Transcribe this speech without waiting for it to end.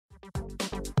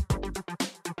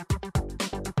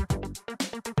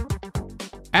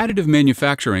Additive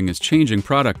manufacturing is changing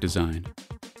product design.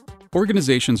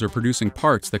 Organizations are producing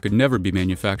parts that could never be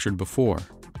manufactured before.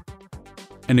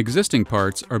 And existing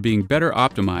parts are being better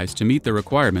optimized to meet the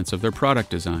requirements of their product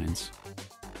designs.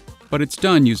 But it's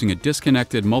done using a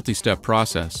disconnected multi-step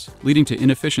process, leading to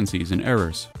inefficiencies and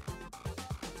errors.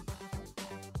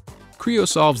 Creo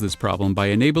solves this problem by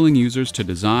enabling users to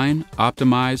design,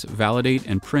 optimize, validate,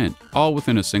 and print all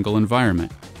within a single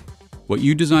environment. What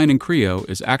you design in Creo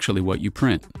is actually what you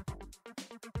print.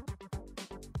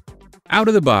 Out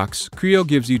of the box, Creo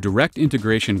gives you direct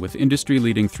integration with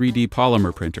industry-leading 3D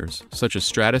polymer printers, such as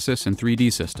Stratasys and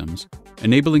 3D Systems,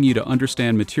 enabling you to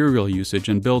understand material usage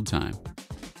and build time.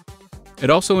 It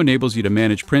also enables you to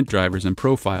manage print drivers and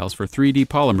profiles for 3D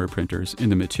polymer printers in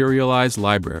the Materialize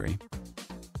library.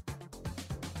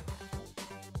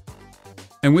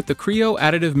 And with the Creo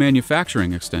Additive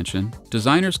Manufacturing extension,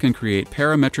 designers can create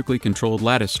parametrically controlled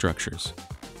lattice structures.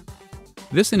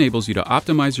 This enables you to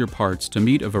optimize your parts to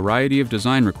meet a variety of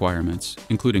design requirements,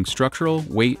 including structural,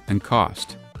 weight, and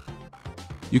cost.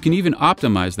 You can even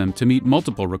optimize them to meet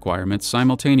multiple requirements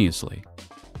simultaneously.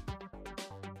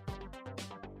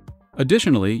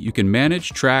 Additionally, you can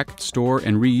manage, track, store,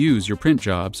 and reuse your print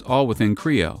jobs all within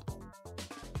Creo.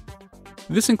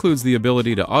 This includes the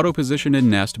ability to auto-position and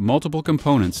nest multiple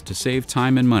components to save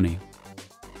time and money.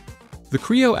 The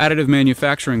Creo Additive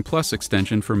Manufacturing Plus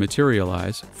extension for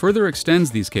Materialize further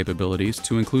extends these capabilities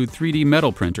to include 3D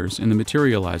metal printers in the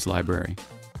Materialize library.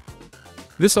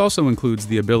 This also includes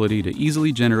the ability to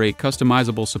easily generate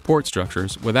customizable support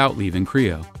structures without leaving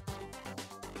Creo.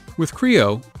 With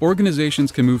Creo,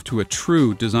 organizations can move to a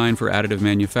true design for additive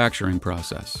manufacturing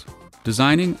process.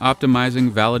 Designing, optimizing,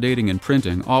 validating, and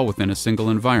printing all within a single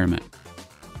environment.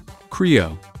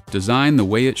 Creo, design the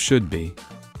way it should be.